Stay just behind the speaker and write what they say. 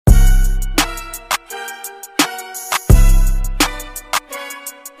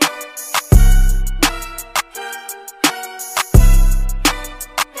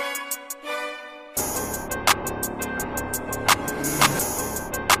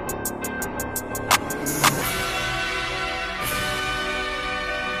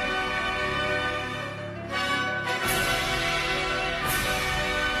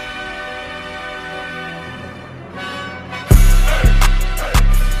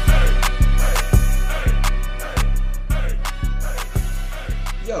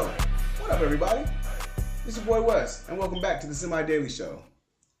Russ, and welcome back to the Semi Daily Show.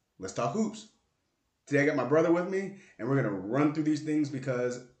 Let's talk hoops. Today I got my brother with me, and we're gonna run through these things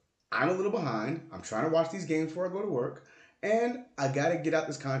because I'm a little behind. I'm trying to watch these games before I go to work, and I gotta get out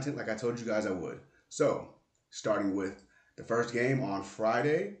this content like I told you guys I would. So, starting with the first game on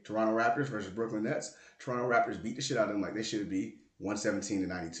Friday, Toronto Raptors versus Brooklyn Nets. Toronto Raptors beat the shit out of them like they should be, 117 to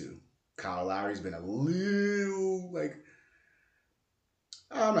 92. Kyle Lowry's been a little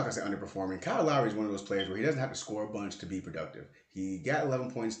I'm not going to say underperforming. Kyle Lowry is one of those players where he doesn't have to score a bunch to be productive. He got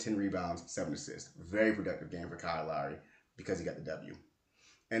 11 points, 10 rebounds, 7 assists. Very productive game for Kyle Lowry because he got the W.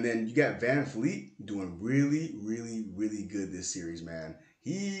 And then you got Van Fleet doing really, really, really good this series, man.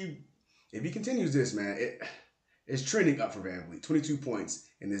 If he continues this, man, it's trending up for Van Fleet. 22 points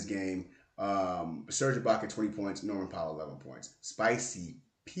in this game. Serge Ibaka, 20 points. Norman Powell, 11 points. Spicy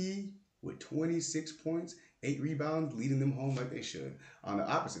P with 26 points. 8 rebounds, leading them home like they should. On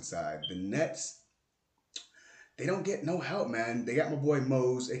the opposite side, the Nets, they don't get no help, man. They got my boy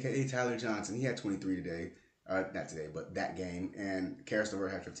Mose, a.k.a. Tyler Johnson. He had 23 today. Not today, but that game. And Karis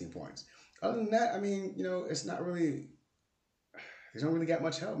LeVert had 15 points. Other than that, I mean, it's not really... They don't really got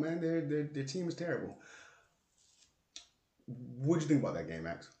much help, man. Their team is terrible. What'd you think about that game,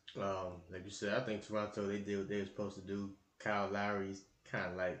 Max? Like you said, I think Toronto, they did what they were supposed to do. Kyle Lowry's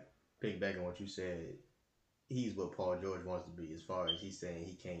kind of like piggybacking what you said. He's what Paul George wants to be as far as he's saying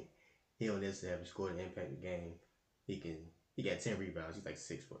he don't necessarily have to score to impact the game. He got 10 rebounds. He's like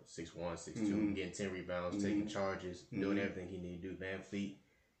 6'1", 6'2", getting 10 rebounds, taking charges, doing everything he need to do. Van Fleet,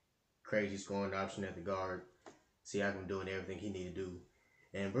 crazy scoring option at the guard. Siakam doing everything he need to do.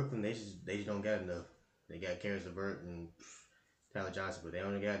 And Brooklyn, they just don't got enough. They got Karis LeVert and Tyler Johnson, but they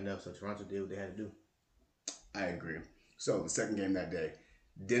only got enough, so Toronto did what they had to do. I agree. So the second game that day,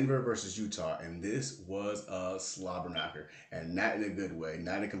 Denver versus Utah, and this was a slobber knocker, and not in a good way,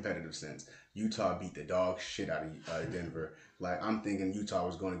 not in a competitive sense. Utah beat the dog shit out of Denver. Like, I'm thinking Utah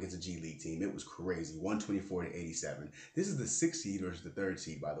was going against a G League team. It was crazy, 124 to 87. This is the 6th seed versus the 3rd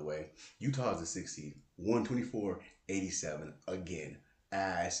seed, by the way. Utah is the 6th seed, 124-87 again.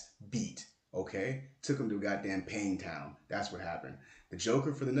 Ass beat. Okay? Took them to a goddamn pain town. That's what happened. The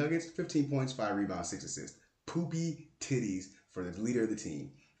Joker for the Nuggets, 15 points, 5 rebounds, 6 assists. Poopy titties for the leader of the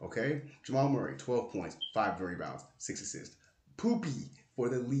team. Okay? Jamal Murray, 12 points, 5 rebounds, 6 assists. Poopy for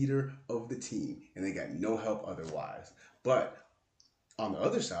the leader of the team. And they got no help otherwise. But on the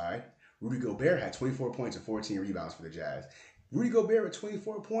other side, Rudy Gobert had 24 points and 14 rebounds for the Jazz. Rudy Gobert with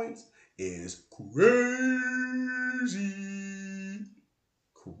 24 points is crazy.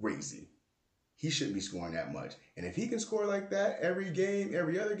 Crazy. He shouldn't be scoring that much. And if he can score like that every game,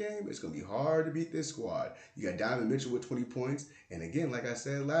 every other game, it's going to be hard to beat this squad. You got Donovan Mitchell with 20 points. And again, like I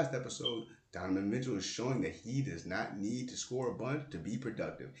said last episode, Donovan Mitchell is showing that he does not need to score a bunch to be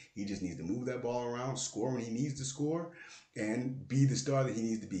productive. He just needs to move that ball around, score when he needs to score, and be the star that he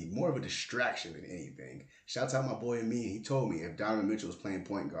needs to be. More of a distraction than anything. Shouts out my boy Amin. He told me if Donovan Mitchell was playing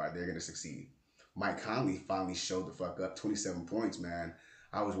point guard, they're going to succeed. Mike Conley finally showed the fuck up. 27 points, man.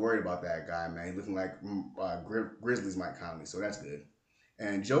 I was worried about that guy, man. He looking like Grizzlies Mike Conley, so that's good.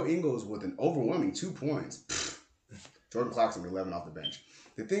 And Joe Ingles with an overwhelming 2 points. Jordan Clarkson with 11 off the bench.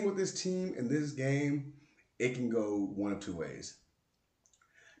 The thing with this team in this game, it can go one of two ways.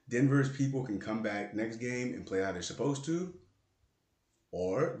 Denver's people can come back next game and play how they're supposed to,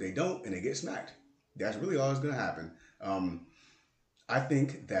 or they don't and they get smacked. That's really all that's going to happen. I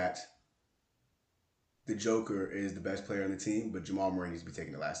think that the Joker is the best player on the team, but Jamal Murray needs to be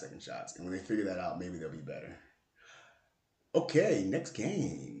taking the last second shots. And when they figure that out, maybe they'll be better. Okay, next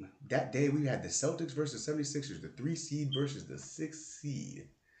game. That day we had the Celtics versus 76ers, the 3 seed versus the 6 seed.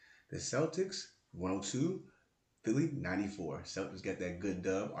 The Celtics, 102. Philly, 94. Celtics got that good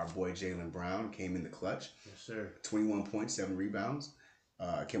dub. Our boy Jaylen Brown came in the clutch. Yes, sir. 21 points, 7 rebounds.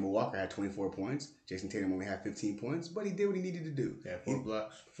 Kemba Walker had 24 points. Jason Tatum only had 15 points, but he did what he needed to do. Yeah, 4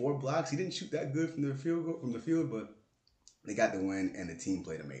 blocks. 4 blocks. He didn't shoot that good from the field, but they got the win, and the team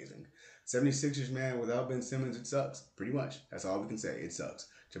played amazing. 76ers, man, without Ben Simmons, it sucks. Pretty much. That's all we can say. It sucks.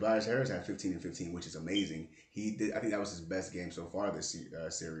 Tobias Harris had 15 and 15, which is amazing. I think that was his best game so far this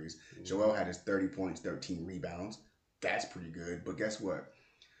series. Joel had his 30 points, 13 rebounds. That's pretty good, but guess what?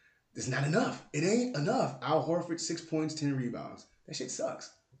 It's not enough. It ain't enough. Al Horford, 6 points, 10 rebounds. That shit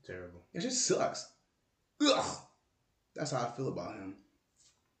sucks. Terrible. It just sucks. Ugh. That's how I feel about him.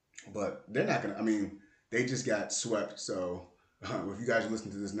 But they're not going to, they just got swept. So if you guys are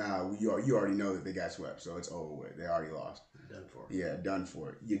listening to this now, you already know that they got swept. So it's over with. They already lost. Done for. Yeah, done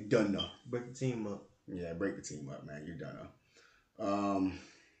for. You're done now. Break the team up. Yeah, break the team up, man. You're done now.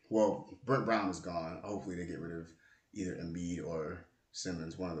 Well, Brent Brown is gone. Hopefully they get rid of either Embiid or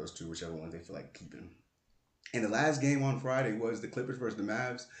Simmons, one of those two, whichever one they feel like keeping. And the last game on Friday was the Clippers versus the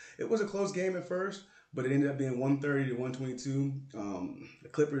Mavs. It was a close game at first, but it ended up being 130 to 122. The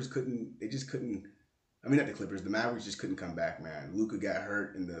Clippers couldn't. They just couldn't. I mean, not the Clippers. The Mavericks just couldn't come back, man. Luka got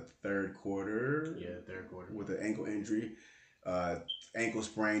hurt in the third quarter. Yeah, third quarter. With an ankle injury. Ankle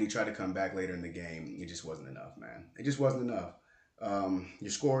sprain. He tried to come back later in the game. It just wasn't enough, man. It just wasn't enough.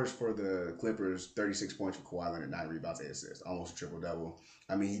 Your scores for the Clippers: 36 points for Kawhi Leonard, 9 rebounds, 8 assists, almost a triple double.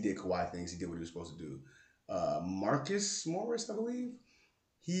 I mean, he did Kawhi things. He did what he was supposed to do. Marcus Morris, I believe,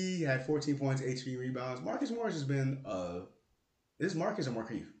 he had 14 points, 18 rebounds. Marcus Morris has been is Marcus or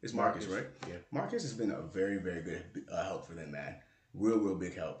Markieff? It's Marcus, right? Yeah. Marcus has been a very, very good help for them, man. Real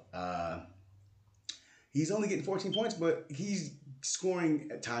big help. He's only getting 14 points, but he's scoring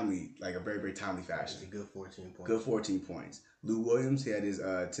at timely, like a very, very timely fashion. It's a good 14 points. Good 14 points. Lou Williams, he had his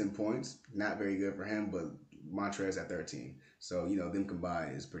 10 points. Not very good for him, but Montrez at 13. So, them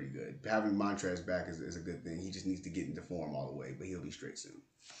combined is pretty good. Having Montrez back is a good thing. He just needs to get into form all the way, but he'll be straight soon.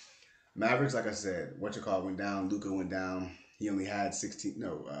 Mavericks, like I said, went down. Luka went down. He only had 13.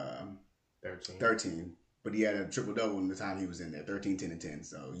 But he had a triple-double in the time he was in there, 13, 10, and 10.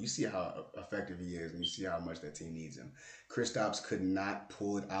 So you see how effective he is, and you see how much that team needs him. Kristaps could not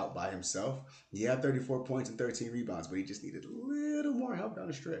pull it out by himself. He had 34 points and 13 rebounds, but he just needed a little more help down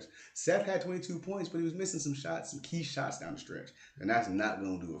the stretch. Seth had 22 points, but he was missing some shots, some key shots down the stretch. And that's not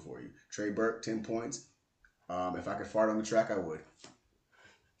going to do it for you. Trey Burke, 10 points. If I could fart on the track, I would.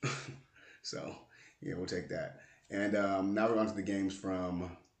 So, yeah, we'll take that. And now we're on to the games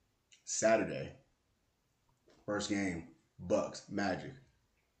from Saturday. First game, Bucks, Magic.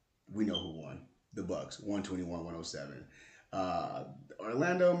 We know who won. The Bucks, 121-107.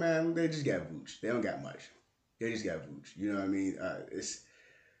 Orlando, man, they just got Vooch. They don't got much. They just got Vooch. You know what I mean?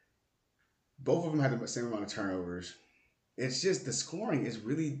 Both of them had the same amount of turnovers. It's just the scoring is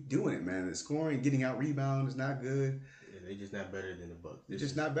really doing it, man. The scoring, getting out rebound is not good. They're just not better than the Bucks. They're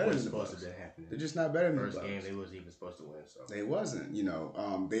just not better than the Bucks. They're just not better than the Bucks. First game, they wasn't even supposed to win. So they wasn't.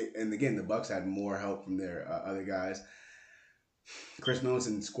 And again, the Bucks had more help from their other guys. Chris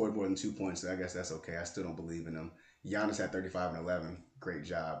Middleton scored more than 2 points, so I guess that's okay. I still don't believe in him. Giannis had 35 and 11. Great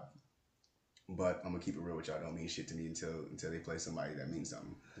job. But I'm gonna keep it real with y'all. Don't mean shit to me until they play somebody that means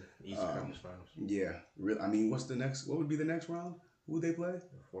something. Eastern Conference Finals. Yeah. I mean, what would be the next round? Who would they play?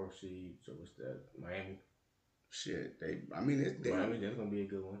 The 4th seed. So what's that? Miami. Shit, Miami, that's gonna be a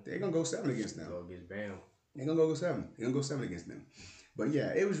good one. They're gonna go 7 against them. Go against Bam. They're gonna go 7. They're gonna go 7 against them. But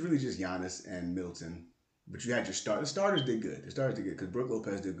yeah, it was really just Giannis and Middleton. But you had your start. The starters did good. Because Brook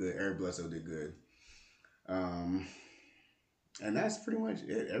Lopez did good. Eric Bledsoe did good. And that's pretty much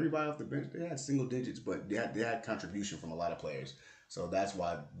it. Everybody off the bench, they had single digits, but they had contribution from a lot of players. So that's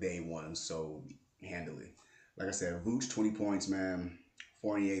why they won so handily. Like I said, Vooch 20 points, man.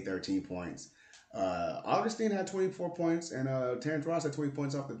 Fournier 13 points. Augustine had 24 points, and Terrence Ross had 20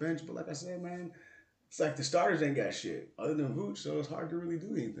 points off the bench. But like I said, man, it's like the starters ain't got shit other than Vooch, so it's hard to really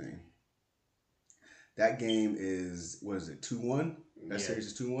do anything. That game is, what is it, 2-1? That series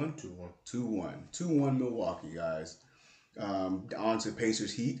is 2-1? 2-1. 2-1 Milwaukee, guys. On to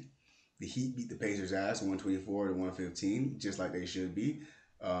Pacers Heat. The Heat beat the Pacers' ass 124-115, just like they should be.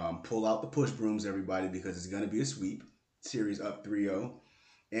 Pull out the push brooms, everybody, because it's going to be a sweep. Series up 3-0.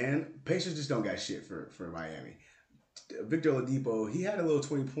 And Pacers just don't got shit for Miami. Victor Oladipo, he had a little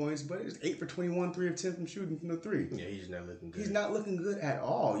 20 points, but it's 8 for 21, 3 of 10 from shooting from the 3. Yeah, he's just not looking good. He's not looking good at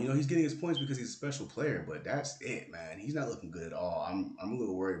all. He's getting his points because he's a special player, but that's it, man. He's not looking good at all. I'm a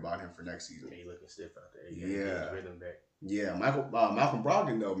little worried about him for next season. Yeah, he's looking stiff out there. He got his rhythm back. Yeah, Malcolm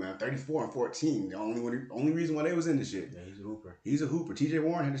Brogdon though, man, 34 and 14. The only reason why they was in this shit. Yeah, he's a hooper. He's a hooper. T.J.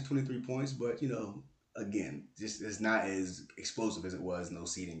 Warren had his 23 points, but again, just it's not as explosive as it was in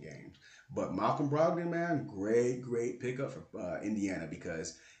those seeding games. But Malcolm Brogdon, man, great pickup for Indiana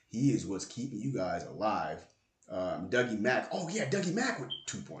because he is what's keeping you guys alive. Dougie Mack with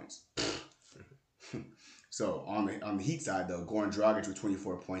 2 points. So on the Heat side though, Goran Dragic with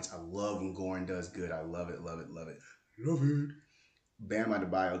 24 points. I love when Goran does good. I love it. Love it. Bam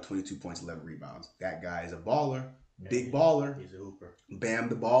Adebayo, 22 points, 11 rebounds. That guy is a baller. Big baller. He's a hooper. Bam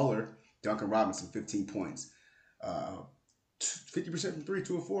the baller. Duncan Robinson, 15 points. 50% from 3,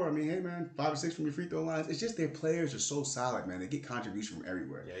 2 of 4. I mean, hey, man, 5 or 6 from your free throw lines. It's just their players are so solid, man. They get contribution from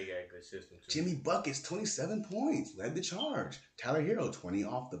everywhere. Yeah, they got a good system, too. Jimmy Buckets, 27 points, led the charge. Tyler Hero, 20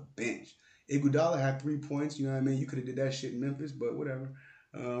 off the bench. Iguodala had 3 points. You know what I mean? You could have did that shit in Memphis, but whatever.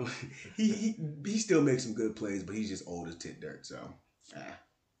 He still makes some good plays, but he's just old as tit dirt. So,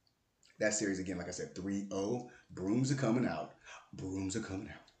 that series, again, like I said, 3-0. Brooms are coming out. Brooms is coming.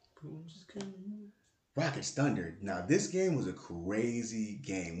 Rockets Thunder. Now this game was a crazy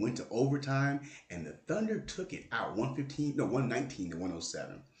game. Went to overtime, and the Thunder took it out 119 to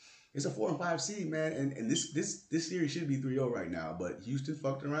 107. It's a 4 and 5 seed, man, and this series should be 3-0 right now. But Houston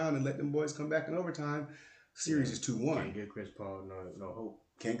fucked around and let them boys come back in overtime. Series is 2-1. Can't give Chris Paul no hope.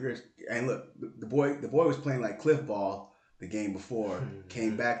 Can't get, and look, the boy was playing like Cliff Ball the game before.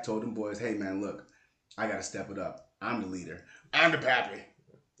 Came back, told them boys, hey man, look, I gotta step it up. I'm the leader. I'm the pappy.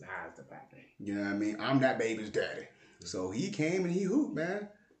 Nah, it's the pappy. You know what I mean? I'm that baby's daddy. So he came and he hooped, man.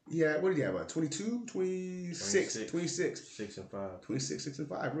 Yeah, what did he have? About 22, 26. 6 and 5. 26, 6 and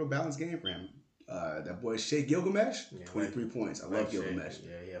 5. Real balanced game for him. That boy Shea Gilgamesh, 23 points. I love Gilgamesh.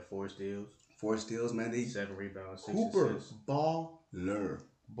 Yeah, he had 4 steals. 4 steals, man. 7 rebounds, 6 Hooper, assists. baller.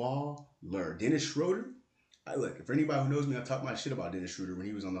 Dennis Schroeder. Look, for anybody who knows me, I talked my shit about Dennis Schroeder when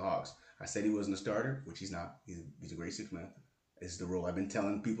he was on the Hawks. I said he wasn't a starter, which he's not. He's a great six man. This is the role I've been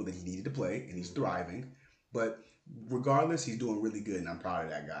telling people that he needed to play, and he's thriving. But regardless, he's doing really good, and I'm proud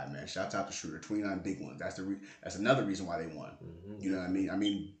of that guy, man. Shouts out to Schroeder, 29 big ones. That's another reason why they won. Mm-hmm. You know what I mean? I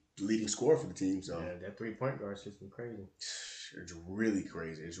mean, leading scorer for the team. So yeah, that 3-point guard system crazy. It's really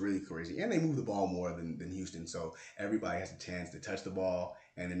crazy. It's really crazy. And they move the ball more than Houston, so everybody has a chance to touch the ball,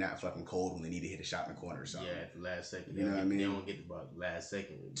 and they're not fucking cold when they need to hit a shot in the corner or something. Yeah, at the last second. You know what I mean? They don't get the ball at the last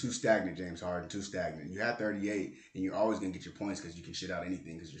second. Too stagnant, James Harden. Too stagnant. You had 38, and you're always going to get your points because you can shit out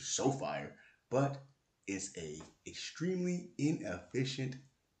anything because you're so fire. But it's a extremely inefficient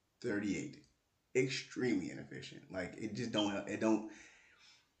 38. Extremely inefficient. Like, it just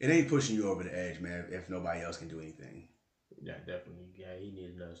it ain't pushing you over the edge, man, if nobody else can do anything. Yeah, definitely. Yeah, he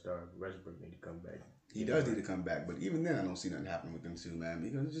needs another star. Westbrook need to come back. He does need to come back, but even then, I don't see nothing happening with them two, man,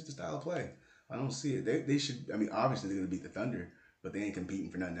 because it's just a style of play. I don't see it. They should. I mean, obviously they're gonna beat the Thunder, but they ain't competing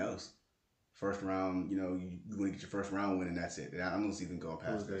for nothing else. First round, you know, you want to get your first round win, and that's it. I don't see them going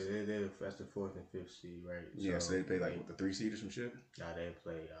past this. That's the 4th and 5th seed, right? Yeah, so they play like what, the 3 seed or some shit. Nah, they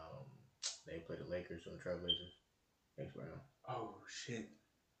play the Lakers or Trailblazers next round. Oh shit!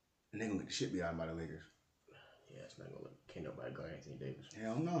 And they gonna get the shit beat out by the Lakers. Yeah, it's not gonna look. Can't nobody guard Anthony Davis.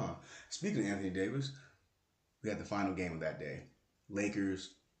 Hell no. Speaking of Anthony Davis, we had the final game of that day.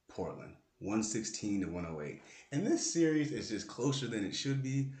 Lakers, Portland. 116 to 108. And this series is just closer than it should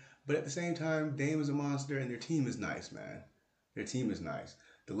be. But at the same time, Dame is a monster and their team is nice, man. Their team is nice.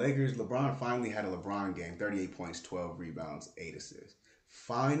 The Lakers, LeBron finally had a LeBron game. 38 points, 12 rebounds, 8 assists.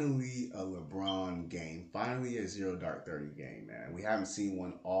 Finally a LeBron game. Finally a Zero Dark 30 game, man. We haven't seen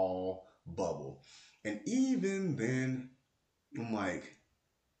one all bubble. And even then, I'm like,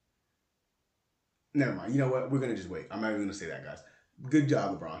 never mind. You know what? We're going to just wait. I'm not even going to say that, guys. Good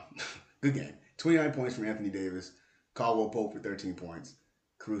job, LeBron. Good game. 29 points from Anthony Davis. Caldwell Pope for 13 points.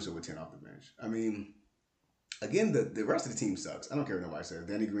 Caruso with 10 off the bench. I mean, again, the rest of the team sucks. I don't care what nobody says.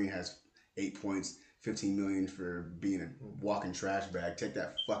 Danny Green has 8 points, $15 million for being a walking trash bag. Take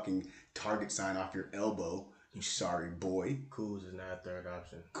that fucking target sign off your elbow, you sorry boy. Kuz is not a third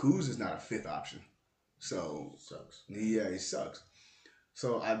option. Kuz is not a fifth option. So sucks. Yeah, he sucks.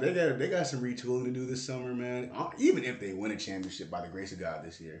 So they got some retooling to do this summer, man. Even if they win a championship by the grace of God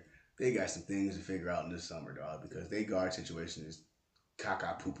this year, they got some things to figure out in this summer, dog. Because their guard situation is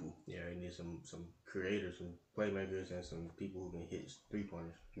caca poo poo. Yeah, they need some creators, some playmakers, and some people who can hit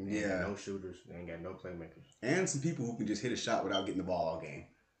 3-pointers. Yeah, no shooters. They ain't got no playmakers. And some people who can just hit a shot without getting the ball all game.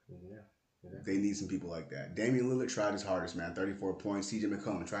 Yeah. Exactly. They need some people like that. Damian Lillard tried his hardest, man. 34 points. CJ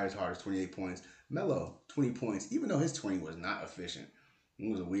McCollum tried his hardest, 28 points. Melo, 20 points. Even though his 20 was not efficient. It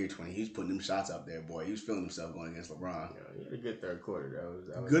was a weird 20. He was putting them shots up there, boy. He was feeling himself going against LeBron. Yeah, he had a good third quarter.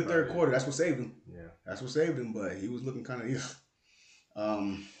 That was good third quarter. That's what saved him. Yeah. That's what saved him, but he was looking kind of,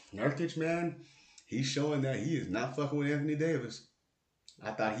 Nurkic, man, he's showing that he is not fucking with Anthony Davis.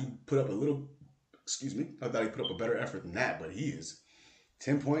 I thought he put up a better effort than that, but he is.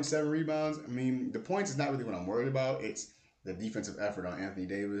 10.7 rebounds. I mean, the points is not really what I'm worried about. It's the defensive effort on Anthony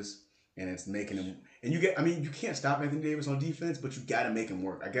Davis, and it's making him. And you can't stop Anthony Davis on defense, but you got to make him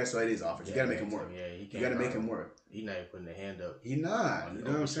work. I guess so. It is offense. You got to make him work. Yeah, you got to make him work. He's not even putting the hand up. He's not. You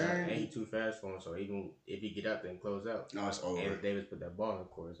know what I'm saying? And he's too fast for him. So even if he get out there and close out, no, it's over. And Davis put that ball in the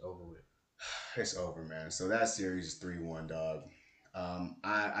court, it's over with. It's over, man. So that series is 3-1, dog.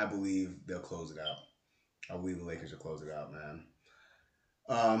 I believe they'll close it out. I believe the Lakers will close it out, man.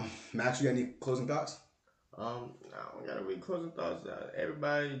 Max, you got any closing thoughts? I don't got any closing thoughts.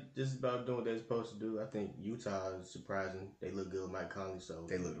 Everybody just about doing what they're supposed to do. I think Utah is surprising. They look good with Mike Conley, so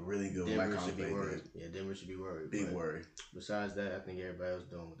they look really good with Mike Conley. Yeah, Denver should be worried. Big worry. Besides that, I think everybody else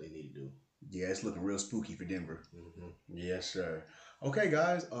doing what they need to do. Yeah, it's looking real spooky for Denver. Mm-hmm. Yes, sir. Okay,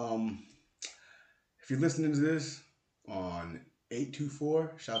 guys. If you're listening to this on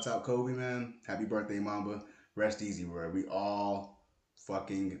 824. Shouts out Kobe, man. Happy birthday, Mamba. Rest easy, bro. We all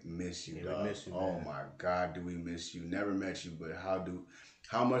fucking miss you, dog. We miss you, oh man. my God, do we miss you? Never met you, but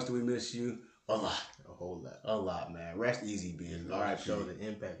how much do we miss you? A lot. A whole lot. A lot, man. Rest easy, Bean. All right, show the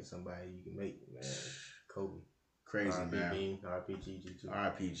impact of somebody you can make, man. Kobe. Crazy, R.I.P. man. Bean. R.I.P. GG too.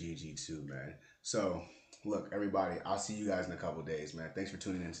 R.I.P. GG too, man. So, look, everybody, I'll see you guys in a couple days, man. Thanks for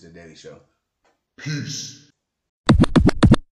tuning into the Daily Show. Peace.